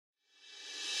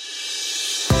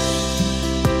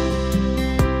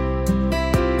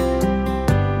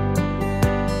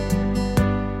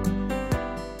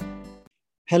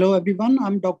Hello everyone,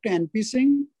 I'm Dr. NP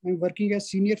Singh. I'm working as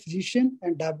senior physician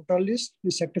and diabetologist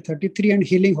in Sector 33 and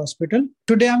Healing Hospital.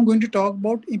 Today I'm going to talk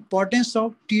about importance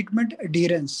of treatment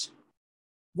adherence.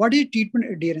 What is treatment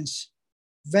adherence?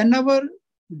 Whenever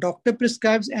doctor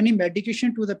prescribes any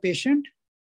medication to the patient,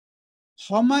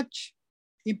 how much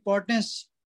importance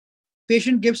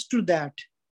patient gives to that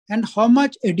and how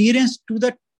much adherence to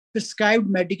the prescribed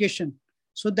medication.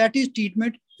 So that is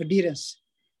treatment adherence.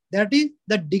 That is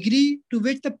the degree to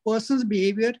which the person's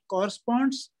behavior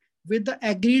corresponds with the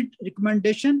agreed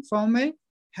recommendation from a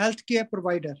healthcare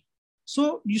provider.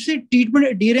 So you see, treatment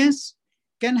adherence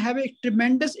can have a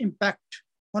tremendous impact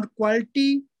on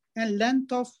quality and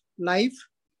length of life,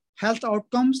 health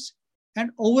outcomes,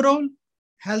 and overall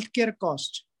healthcare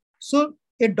cost. So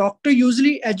a doctor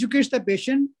usually educates the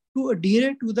patient to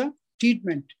adhere to the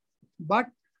treatment. But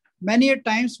many a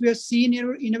times we have seen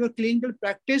in our clinical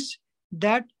practice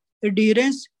that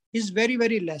adherence is very,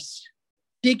 very less.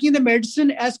 Taking the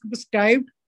medicine as prescribed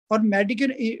or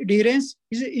medical adherence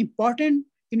is important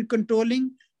in controlling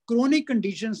chronic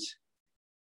conditions,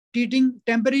 treating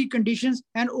temporary conditions,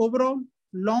 and overall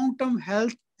long-term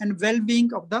health and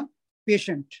well-being of the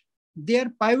patient. They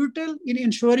are pivotal in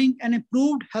ensuring an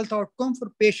improved health outcome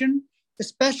for patient,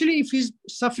 especially if he's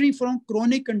suffering from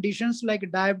chronic conditions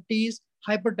like diabetes,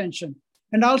 hypertension.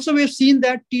 And also we've seen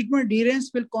that treatment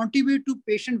adherence will contribute to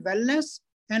patient wellness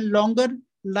and longer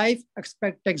life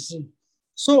expectancy.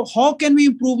 So how can we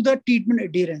improve the treatment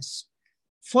adherence?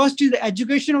 First is the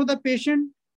education of the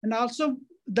patient, and also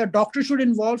the doctor should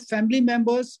involve family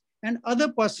members and other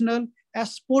personnel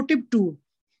as supportive tool.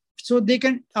 So they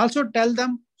can also tell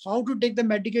them how to take the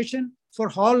medication, for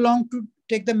how long to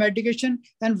take the medication,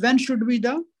 and when should be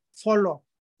the follow-up.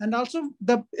 And also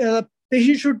the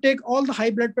patient should take all the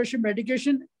high blood pressure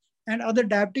medication and other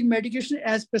diabetic medication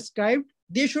as prescribed.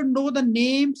 They should know the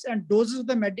names and doses of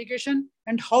the medication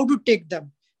and how to take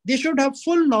them. They should have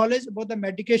full knowledge about the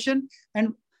medication,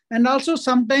 and also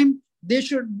sometimes they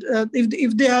should,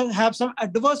 if they have some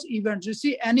adverse events, you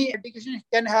see, any medication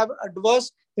can have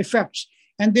adverse effects,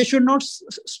 and they should not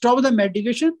stop the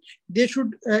medication. They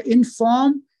should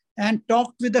inform and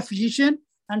talk with the physician,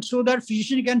 and so that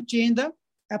physician can change the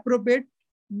appropriate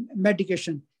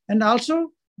medication. And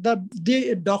also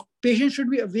the patient should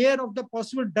be aware of the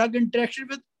possible drug interaction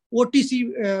with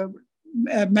OTC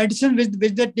medicine which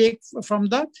they take from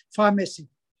the pharmacy.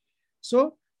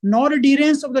 So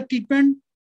non-adherence of the treatment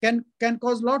can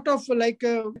cause a lot of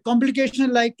complications,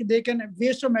 like they can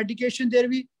waste of medication, there will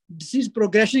be disease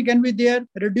progression can be there,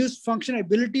 reduced function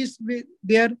abilities be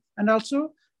there, and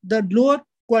also the lower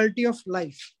quality of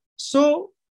life. So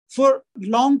for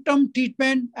long-term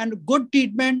treatment and good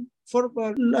treatment, for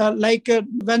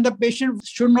when the patient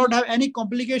should not have any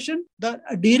complication, the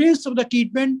adherence of the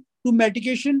treatment to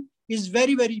medication is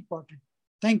very, very important.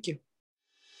 Thank you.